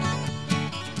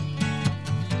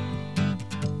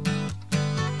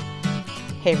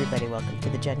Hey everybody, welcome to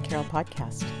the Jen Carroll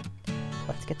Podcast.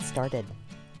 Let's get started.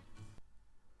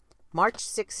 March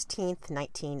 16th,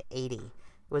 1980. It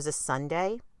was a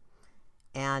Sunday,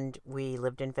 and we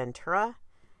lived in Ventura,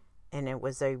 and it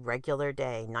was a regular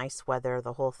day, nice weather,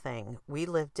 the whole thing. We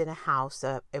lived in a house,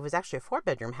 it was actually a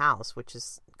 4-bedroom house, which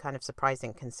is kind of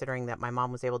surprising considering that my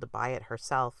mom was able to buy it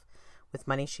herself with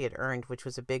money she had earned, which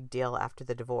was a big deal after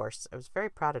the divorce. I was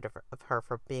very proud of her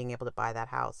for being able to buy that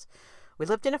house. We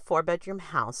lived in a 4-bedroom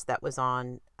house that was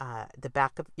on, the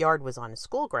back of yard was on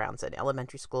school grounds, an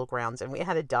elementary school grounds, and we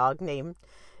had a dog named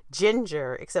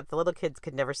Ginger, except the little kids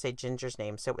could never say Ginger's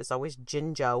name, so it was always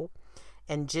Jinjo.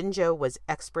 And Jinjo was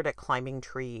expert at climbing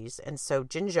trees, and so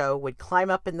Jinjo would climb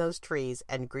up in those trees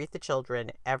and greet the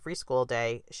children every school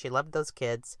day. She loved those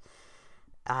kids.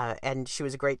 And she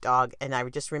was a great dog, and I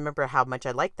just remember how much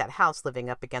I liked that house living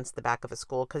up against the back of a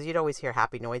school, because you'd always hear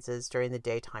happy noises during the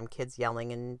daytime, kids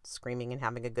yelling and screaming and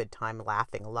having a good time,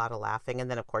 laughing, a lot of laughing, and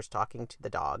then of course talking to the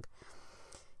dog.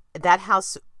 That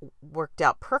house worked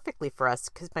out perfectly for us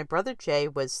because my brother Jay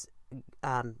was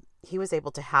he was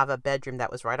able to have a bedroom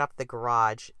that was right off the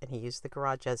garage, and he used the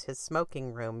garage as his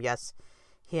smoking room. Yes,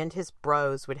 he and his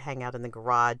bros would hang out in the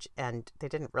garage, and they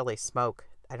didn't really smoke.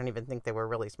 I don't even think they were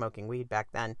really smoking weed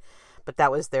back then, but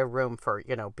that was their room for,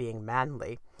 being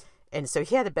manly. And so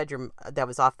he had a bedroom that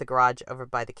was off the garage over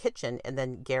by the kitchen. And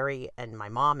then Gary and my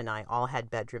mom and I all had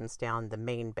bedrooms down the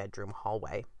main bedroom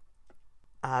hallway.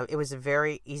 It was a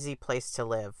very easy place to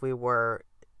live. We were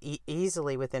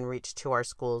easily within reach to our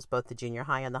schools, both the junior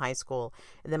high and the high school.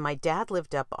 And then my dad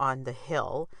lived up on the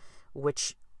hill,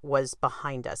 which was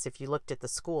behind us. If you looked at the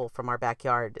school from our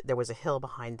backyard, there was a hill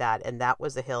behind that, and that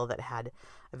was a hill that had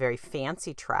a very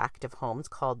fancy tract of homes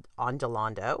called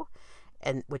Ondulando,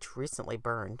 and which recently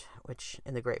burned, which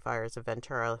in the Great Fires of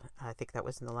Ventura, I think that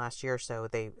was in the last year or so,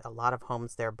 a lot of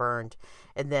homes there burned.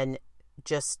 And then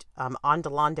just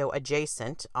Ondulando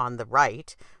adjacent on the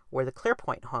right were the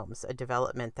Clearpoint homes, a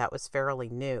development that was fairly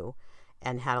new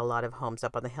and had a lot of homes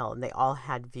up on the hill, and they all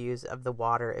had views of the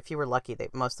water. If you were lucky, they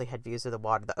mostly had views of the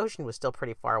water. The ocean was still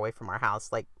pretty far away from our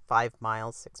house, like 5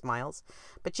 miles, 6 miles,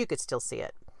 but you could still see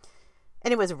it.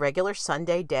 And it was a regular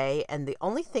Sunday day, and the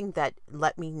only thing that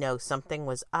let me know something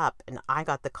was up, and I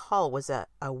got the call, was a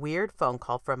weird phone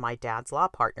call from my dad's law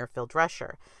partner, Phil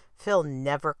Drescher. Phil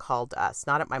never called us,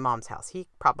 not at my mom's house. He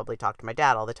probably talked to my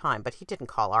dad all the time, but he didn't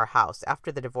call our house.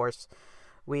 After the divorce,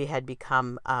 we had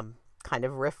become kind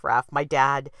of riffraff. My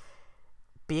dad,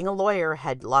 being a lawyer,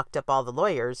 had locked up all the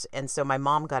lawyers, and so my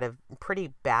mom got a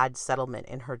pretty bad settlement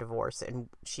in her divorce, and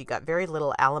she got very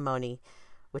little alimony,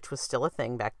 which was still a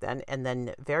thing back then, and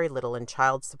then very little in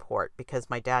child support because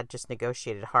my dad just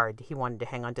negotiated hard. He wanted to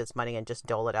hang on to his money and just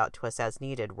dole it out to us as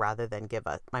needed rather than give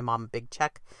my mom a big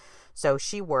check. So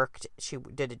she worked. She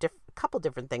did a couple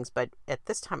different things, but at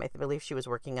this time I believe she was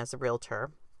working as a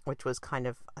realtor, which was kind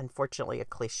of, unfortunately, a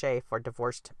cliche for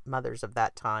divorced mothers of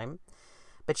that time.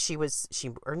 But she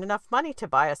earned enough money to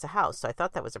buy us a house, so I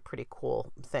thought that was a pretty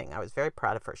cool thing. I was very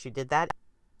proud of her. She did that.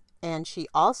 And she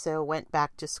also went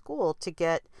back to school to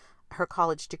get her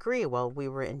college degree while we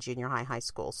were in junior high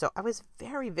school. So I was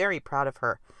very, very proud of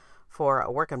her for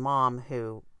a working mom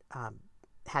who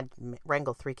had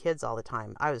wrangled 3 kids all the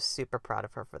time. I was super proud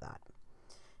of her for that.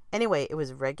 Anyway, it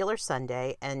was a regular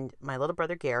Sunday, and my little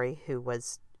brother Gary, who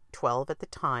was 12 at the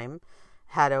time,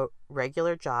 had a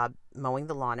regular job mowing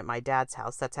the lawn at my dad's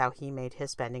house. That's how he made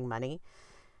his spending money.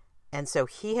 And so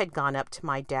he had gone up to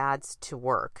my dad's to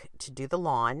work to do the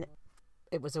lawn.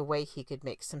 It was a way he could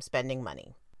make some spending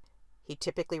money. He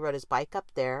typically rode his bike up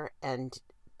there, and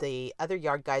the other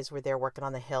yard guys were there working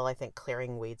on the hill, I think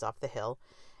clearing weeds off the hill.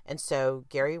 And so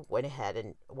Gary went ahead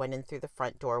and went in through the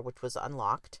front door, which was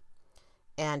unlocked.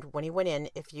 And when he went in,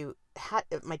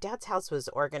 my dad's house was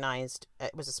organized,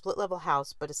 it was a split level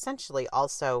house, but essentially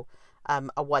also a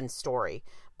 1-story.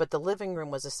 But the living room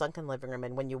was a sunken living room.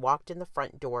 And when you walked in the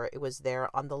front door, it was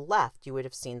there on the left. You would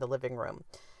have seen the living room.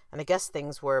 And I guess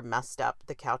things were messed up.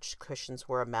 The couch cushions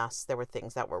were a mess. There were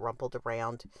things that were rumpled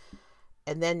around.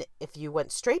 And then if you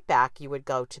went straight back, you would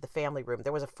go to the family room.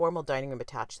 There was a formal dining room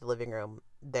attached to the living room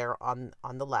there on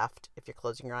the left. If you're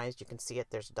closing your eyes, you can see it.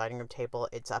 There's a dining room table.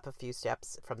 It's up a few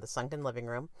steps from the sunken living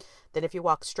room. Then if you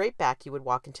walk straight back, you would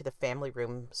walk into the family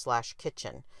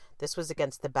room/kitchen. This was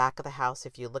against the back of the house.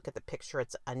 If you look at the picture,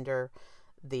 it's under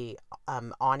the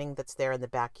awning that's there in the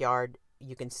backyard.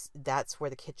 That's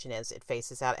where the kitchen is. It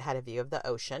faces out. It had a view of the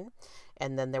ocean.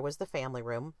 And then there was the family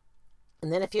room.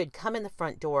 And then if you had come in the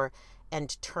front door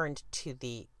and turned to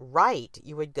the right,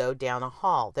 you would go down a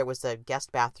hall. There was a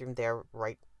guest bathroom there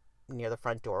right near the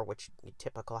front door, which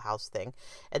typical house thing.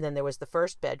 And then there was the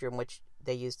first bedroom, which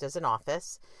they used as an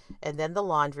office. And then the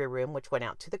laundry room, which went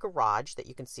out to the garage that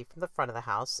you can see from the front of the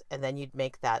house. And then you'd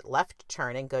make that left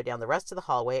turn and go down the rest of the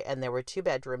hallway. And there were 2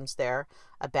 bedrooms there,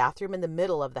 a bathroom in the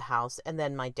middle of the house, and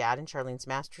then my dad and Charlene's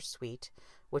master suite,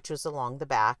 which was along the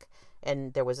back.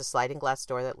 And there was a sliding glass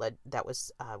door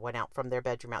that went out from their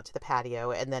bedroom out to the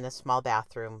patio, and then a small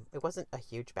bathroom. It wasn't a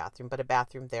huge bathroom, but a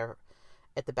bathroom there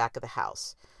at the back of the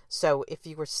house. So if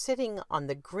you were sitting on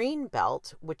the green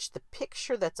belt, which the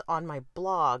picture that's on my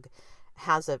blog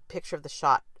has a picture of a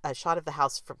shot of the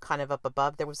house from kind of up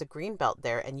above, there was a green belt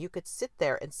there, and you could sit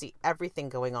there and see everything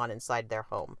going on inside their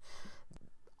home.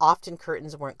 Often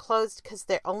curtains weren't closed because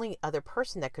the only other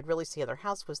person that could really see in their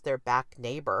house was their back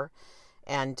neighbor.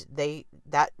 And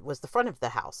that was the front of the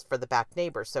house for the back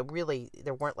neighbor. So really,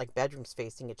 there weren't like bedrooms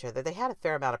facing each other. They had a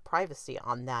fair amount of privacy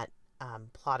on that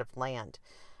plot of land.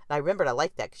 And I remembered I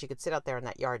liked that because you could sit out there in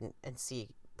that yard and see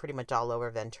pretty much all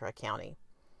over Ventura County.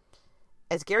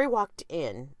 As Gary walked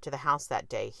in to the house that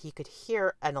day, he could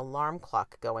hear an alarm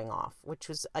clock going off, which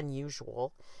was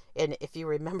unusual. And if you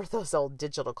remember those old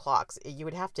digital clocks, you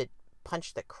would have to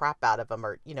punch the crap out of them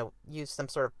or, use some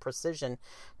sort of precision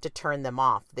to turn them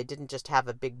off. They didn't just have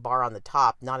a big bar on the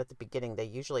top. Not at the beginning. They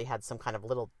usually had some kind of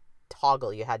little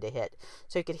toggle you had to hit.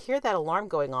 So you could hear that alarm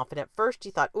going off. And at first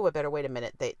you thought, oh, I better wait a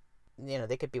minute.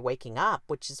 They could be waking up,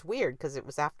 which is weird because it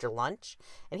was after lunch.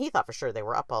 And he thought for sure they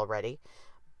were up already.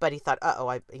 But he thought,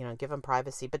 give them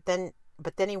privacy. But then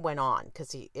he went on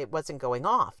because it wasn't going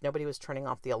off. Nobody was turning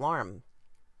off the alarm.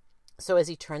 So as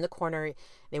he turned the corner and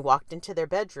he walked into their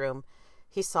bedroom,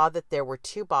 he saw that there were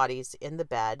 2 bodies in the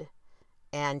bed,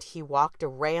 and he walked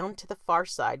around to the far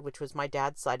side, which was my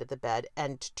dad's side of the bed,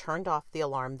 and turned off the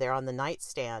alarm there on the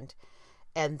nightstand,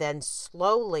 and then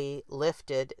slowly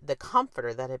lifted the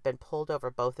comforter that had been pulled over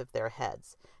both of their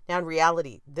heads. Now, in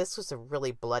reality, this was a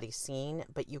really bloody scene,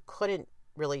 but you couldn't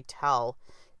really tell.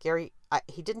 Gary,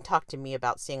 he didn't talk to me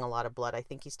about seeing a lot of blood. I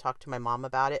think he's talked to my mom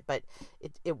about it, but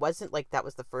it wasn't like that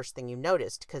was the first thing you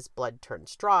noticed because blood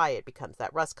turns dry. It becomes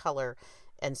that rust color.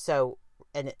 And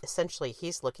essentially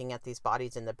he's looking at these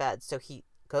bodies in the bed. So he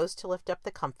goes to lift up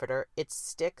the comforter. It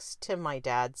sticks to my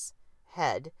dad's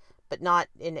head, but not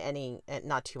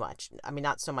too much. I mean,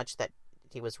 not so much that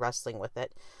he was wrestling with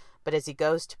it. But as he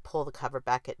goes to pull the cover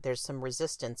back, there's some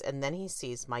resistance. And then he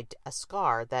sees a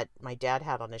scar that my dad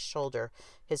had on his shoulder,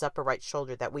 his upper right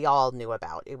shoulder, that we all knew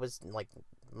about. It was like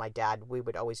my dad, we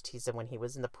would always tease him when he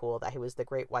was in the pool that he was the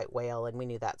great white whale, and we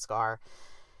knew that scar.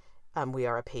 We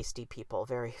are a pasty people,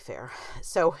 very fair.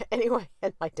 So anyway,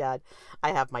 and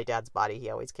I have my dad's body. He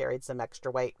always carried some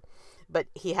extra weight. But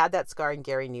he had that scar, and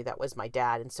Gary knew that was my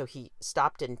dad. And so he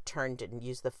stopped and turned and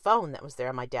used the phone that was there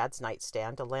on my dad's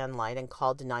nightstand, a landline, and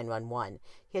called to 911.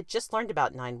 He had just learned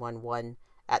about 911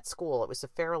 at school. It was a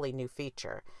fairly new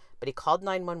feature. But he called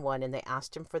 911, and they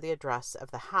asked him for the address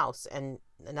of the house. And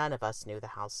none of us knew the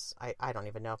house. I don't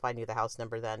even know if I knew the house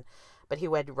number then. But he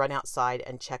had to run outside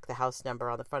and check the house number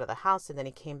on the front of the house. And then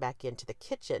he came back into the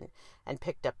kitchen and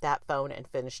picked up that phone and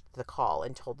finished the call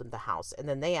and told them the house. And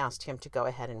then they asked him to go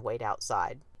ahead and wait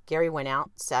outside. Gary went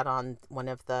out, sat on one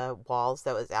of the walls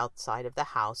that was outside of the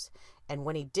house. And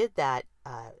when he did that,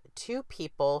 2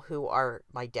 people who are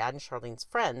my dad and Charlene's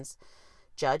friends,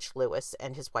 Judge Lewis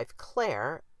and his wife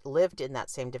Claire, lived in that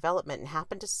same development and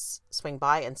happened to swing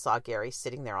by and saw Gary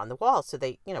sitting there on the wall. So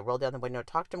they, rolled down the window,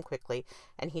 talked to him quickly,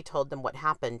 and he told them what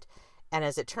happened. And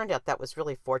as it turned out, that was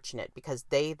really fortunate because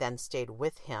they then stayed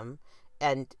with him.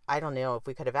 And I don't know if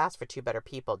we could have asked for 2 better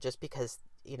people just because,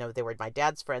 they were my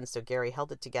dad's friends. So Gary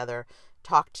held it together,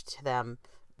 talked to them,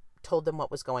 told them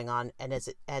what was going on.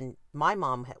 And my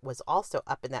mom was also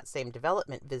up in that same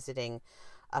development visiting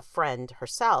a friend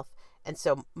herself. And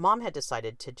so Mom had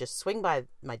decided to just swing by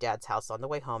my dad's house on the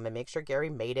way home and make sure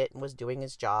Gary made it and was doing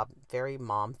his job. Very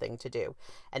mom thing to do.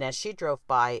 And as she drove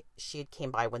by, she came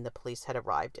by when the police had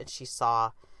arrived, and she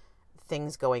saw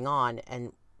things going on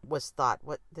and thought,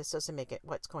 this doesn't make it,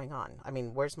 what's going on? I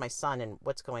mean, where's my son and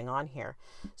what's going on here?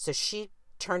 So she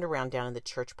turned around down in the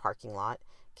church parking lot,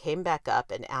 came back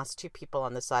up and asked 2 people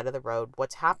on the side of the road,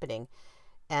 what's happening?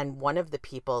 And one of the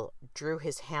people drew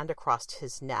his hand across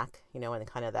his neck, in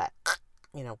kind of that,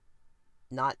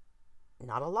 not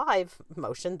alive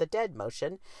motion, the dead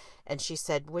motion. And she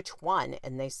said, which one?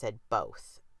 And they said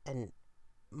both. And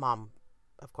Mom,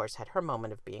 of course, had her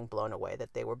moment of being blown away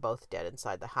that they were both dead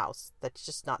inside the house. That's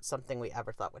just not something we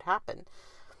ever thought would happen.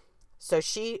 So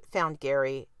she found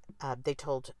Gary. They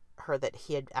told her that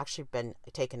he had actually been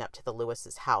taken up to the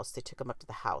Lewis's house. They took him up to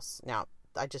the house. Now,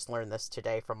 I just learned this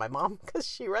today from my mom because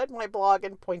she read my blog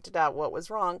and pointed out what was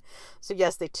wrong. So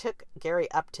yes, they took Gary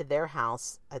up to their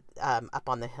house up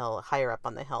on the hill, higher up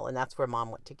on the hill, and that's where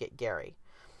Mom went to get Gary.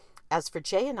 As for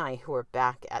Jay and I, who were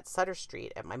back at Sutter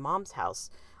Street at my mom's house,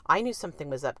 I knew something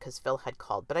was up because Phil had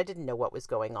called, but I didn't know what was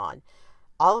going on.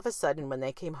 All of a sudden, when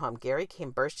they came home, Gary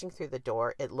came bursting through the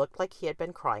door. It looked like he had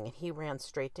been crying, and he ran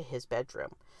straight to his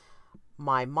bedroom.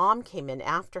 My mom came in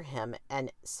after him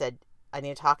and said, I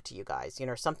need to talk to you guys,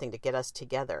 something to get us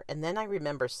together. And then I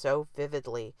remember so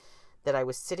vividly that I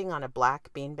was sitting on a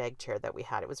black beanbag chair that we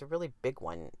had. It was a really big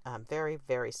one, very,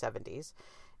 very 70s.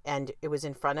 And it was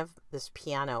in front of this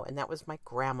piano, and that was my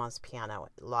grandma's piano,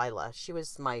 Lila. She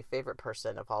was my favorite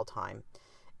person of all time.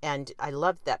 And I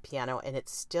loved that piano, and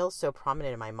it's still so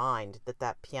prominent in my mind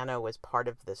that piano was part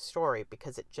of the story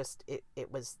because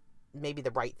it was maybe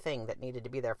the right thing that needed to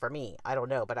be there for me. I don't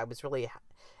know, but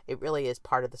it really is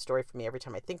part of the story for me every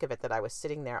time I think of it, that I was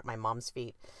sitting there at my mom's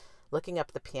feet, looking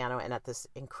up the piano and at this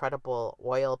incredible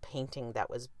oil painting that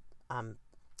was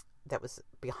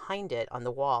behind it on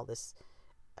the wall, this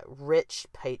rich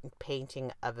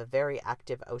painting of a very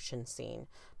active ocean scene.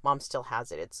 Mom still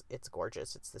has it. It's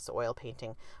gorgeous. It's this oil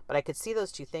painting. But I could see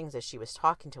those two things as she was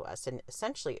talking to us. And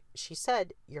essentially, she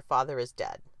said, your father is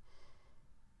dead.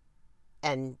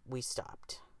 And we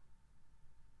stopped.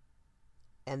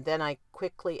 And then I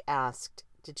quickly asked,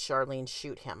 did Charlene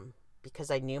shoot him?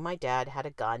 Because I knew my dad had a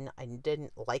gun. I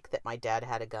didn't like that my dad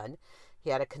had a gun.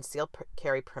 He had a concealed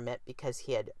carry permit because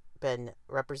he had been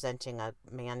representing a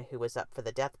man who was up for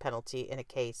the death penalty in a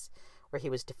case where he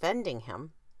was defending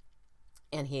him,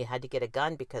 and he had to get a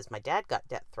gun because my dad got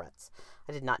death threats.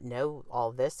 I did not know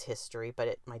all this history,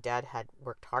 but my dad had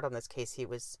worked hard on this case. He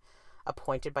was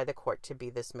appointed by the court to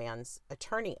be this man's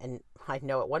attorney, and I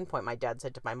know at one point my dad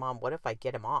said to my mom, what if I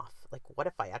get him off? Like, what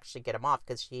if I actually get him off?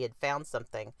 Because she had found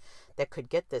something that could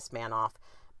get this man off.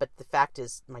 But the fact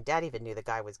is, my dad even knew the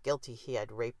guy was guilty. He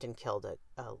had raped and killed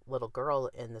a little girl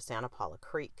in the Santa Paula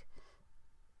Creek.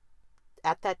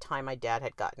 At that time, my dad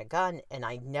had gotten a gun, and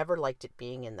I never liked it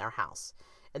being in their house.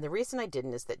 And the reason I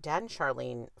didn't is that Dad and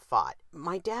Charlene fought.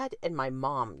 My dad and my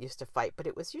mom used to fight, but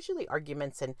it was usually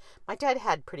arguments, and my dad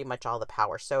had pretty much all the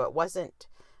power. So it wasn't,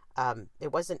 they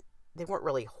weren't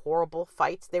really horrible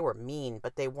fights. They were mean,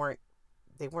 but they weren't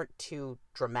too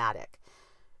dramatic.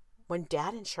 When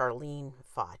Dad and Charlene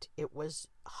fought, it was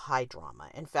high drama.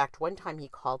 In fact, one time he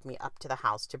called me up to the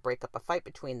house to break up a fight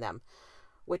between them,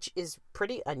 which is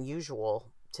pretty unusual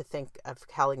to think of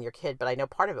calling your kid. But I know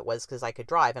part of it was because I could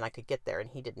drive and I could get there,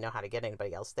 and he didn't know how to get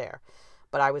anybody else there.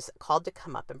 But I was called to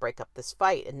come up and break up this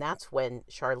fight. And that's when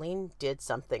Charlene did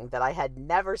something that I had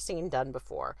never seen done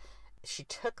before. She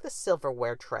took the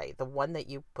silverware tray, the one that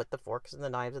you put the forks and the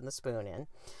knives and the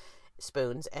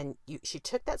spoons, and she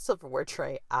took that silverware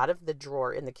tray out of the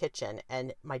drawer in the kitchen,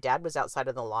 and my dad was outside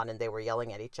on the lawn and they were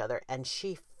yelling at each other, and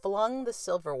she flung the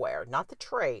silverware, not the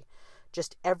tray,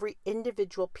 just every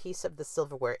individual piece of the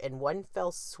silverware in one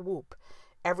fell swoop.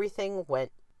 Everything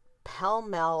went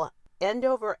pell-mell, end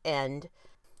over end,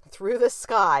 through the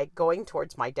sky, going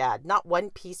towards my dad. Not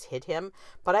one piece hit him,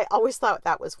 but I always thought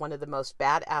that was one of the most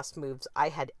badass moves I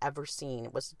had ever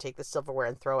seen, was to take the silverware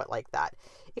and throw it like that.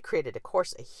 It created, of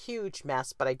course, a huge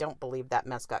mess, but I don't believe that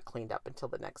mess got cleaned up until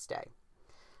the next day.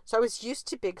 So I was used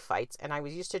to big fights, and I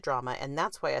was used to drama, and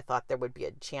that's why I thought there would be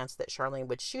a chance that Charlene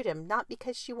would shoot him, not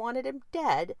because she wanted him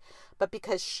dead, but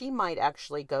because she might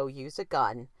actually go use a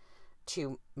gun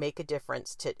to make a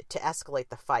difference, to escalate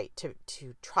the fight,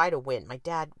 to try to win. My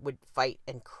dad would fight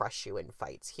and crush you in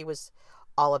fights. He was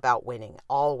all about winning,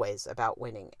 always about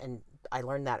winning. And I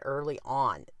learned that early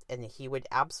on. And he would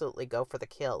absolutely go for the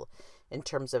kill in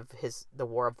terms of the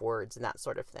war of words and that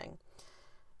sort of thing.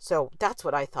 So that's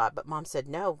what I thought. But Mom said,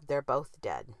 no, they're both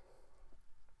dead.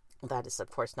 That is,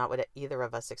 of course, not what either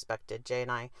of us expected.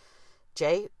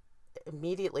 Jay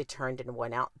immediately turned and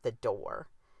went out the door.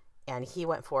 And he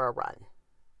went for a run.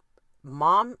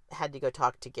 Mom had to go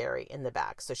talk to Gary in the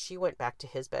back. So she went back to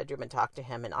his bedroom and talked to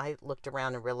him. And I looked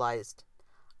around and realized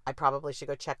I probably should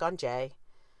go check on Jay.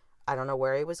 I don't know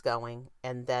where he was going.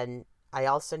 And then I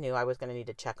also knew I was going to need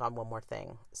to check on one more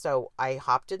thing. So I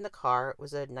hopped in the car. It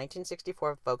was a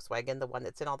 1964 Volkswagen, the one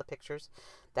that's in all the pictures.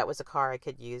 That was a car I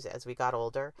could use as we got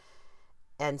older.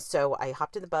 And so I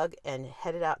hopped in the bug and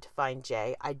headed out to find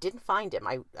Jay. I didn't find him.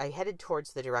 I headed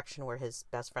towards the direction where his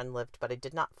best friend lived, but I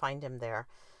did not find him there.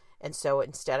 And so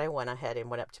instead I went ahead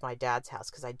and went up to my dad's house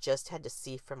because I just had to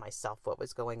see for myself what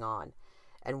was going on.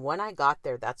 And when I got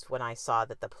there, that's when I saw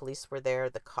that the police were there.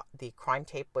 The crime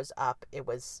tape was up. It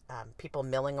was people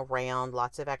milling around,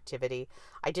 lots of activity.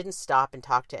 I didn't stop and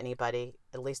talk to anybody.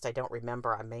 At least I don't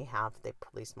remember. I may have. The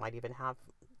police might even have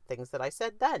things that I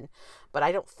said then. But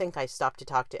I don't think I stopped to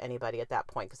talk to anybody at that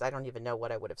point because I don't even know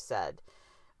what I would have said.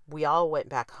 We all went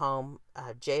back home.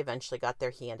 Jay eventually got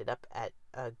there. He ended up at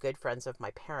good friends of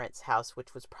my parents' house,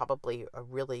 which was probably a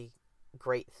really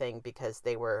great thing because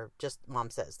they were just, Mom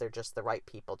says, they're just the right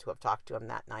people to have talked to him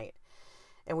that night.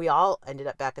 And we all ended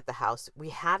up back at the house. We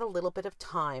had a little bit of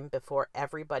time before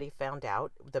everybody found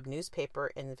out. The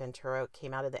newspaper in Ventura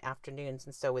came out in the afternoons,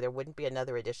 and so there wouldn't be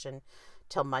another edition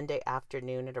till Monday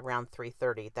afternoon at around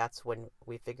 3:30. That's when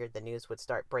we figured the news would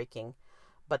start breaking.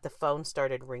 But the phone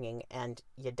started ringing, and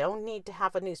you don't need to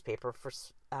have a newspaper for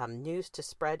news to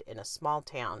spread in a small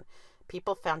town.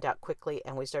 People found out quickly,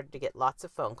 and we started to get lots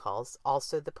of phone calls.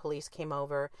 Also, the police came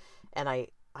over, and I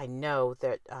know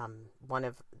that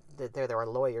there were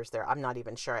lawyers there. I'm not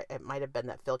even sure. It might have been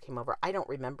that Phil came over. I don't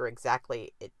remember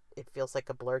exactly. It feels like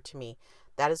a blur to me.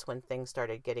 That is when things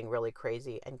started getting really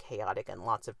crazy and chaotic and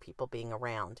lots of people being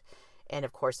around. And,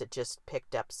 of course, it just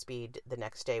picked up speed the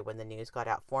next day when the news got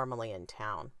out formally in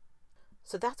town.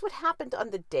 So that's what happened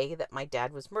on the day that my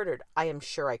dad was murdered. I am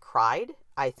sure I cried.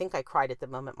 I think I cried at the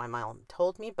moment my mom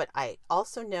told me, but I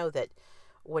also know that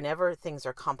whenever things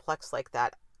are complex like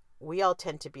that, we all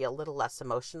tend to be a little less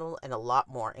emotional and a lot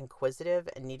more inquisitive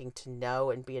and needing to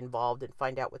know and be involved and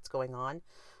find out what's going on.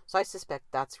 So I suspect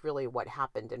that's really what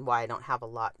happened and why I don't have a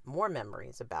lot more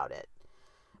memories about it.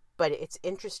 But it's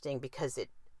interesting because it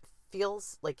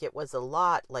feels like it was a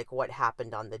lot like what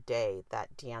happened on the day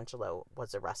that D'Angelo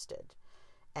was arrested.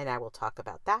 And I will talk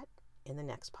about that in the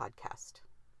next podcast.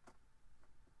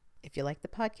 If you like the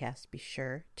podcast, be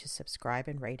sure to subscribe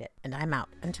and rate it. And I'm out.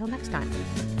 Until next time.